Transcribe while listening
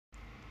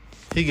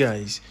Hey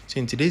guys, so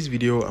in today's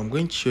video I'm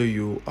going to show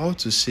you how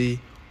to see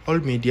all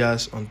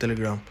medias on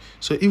Telegram.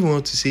 So if you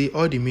want to see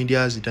all the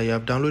medias that you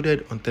have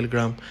downloaded on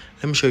Telegram,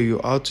 let me show you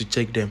how to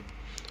check them.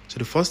 So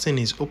the first thing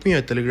is open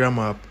your Telegram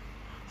app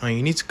and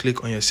you need to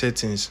click on your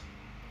settings.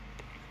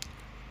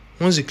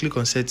 Once you click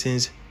on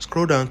settings,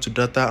 scroll down to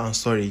data and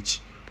storage.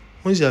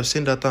 Once you have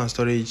seen data and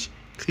storage,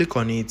 click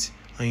on it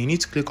and you need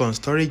to click on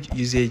storage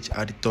usage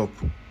at the top.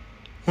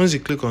 Once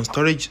you click on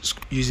storage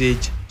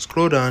usage,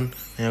 scroll down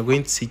and you're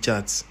going to see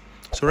chats.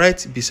 So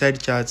right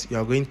beside chats, you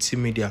are going to see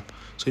media.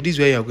 So this is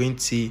where you are going to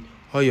see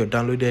all your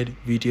downloaded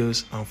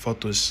videos and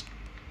photos.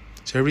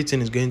 So everything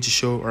is going to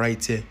show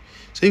right here.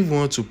 So if you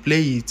want to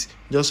play it,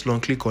 just long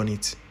click on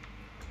it.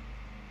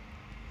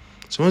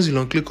 So once you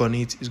long click on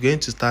it, it's going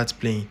to start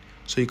playing.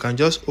 So you can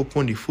just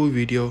open the full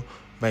video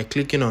by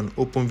clicking on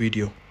open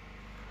video.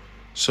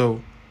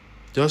 So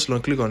just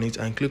long click on it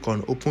and click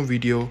on open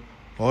video,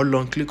 or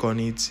long click on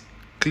it,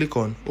 click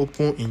on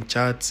open in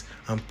chat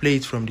and play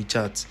it from the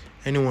chat,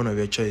 any one of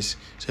your choice.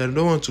 So I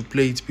don't want to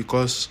play it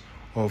because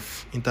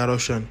of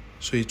interruption,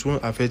 so it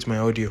won't affect my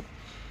audio.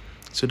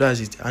 So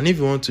that's it. And if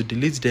you want to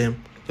delete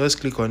them,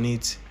 just click on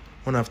it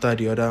one after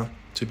the other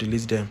to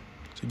delete them.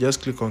 So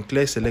just click on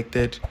clear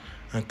selected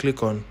and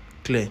click on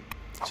clear.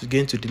 So it's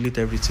going to delete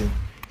everything.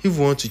 If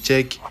you want to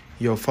check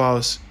your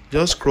files,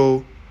 just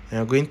scroll and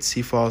you're going to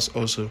see files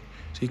also.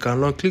 So you can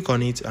long click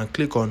on it and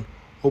click on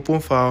open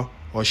file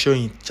or show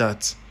in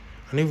chat.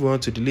 And if you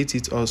want to delete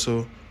it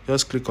also,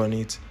 just click on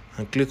it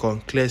and click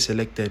on clear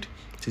selected.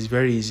 It is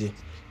very easy.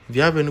 If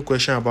you have any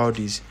question about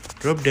this,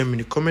 drop them in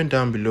the comment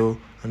down below,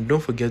 and don't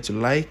forget to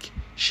like,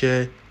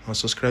 share and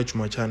subscribe to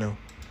my channel.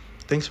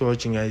 Thanks for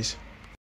watching, guys.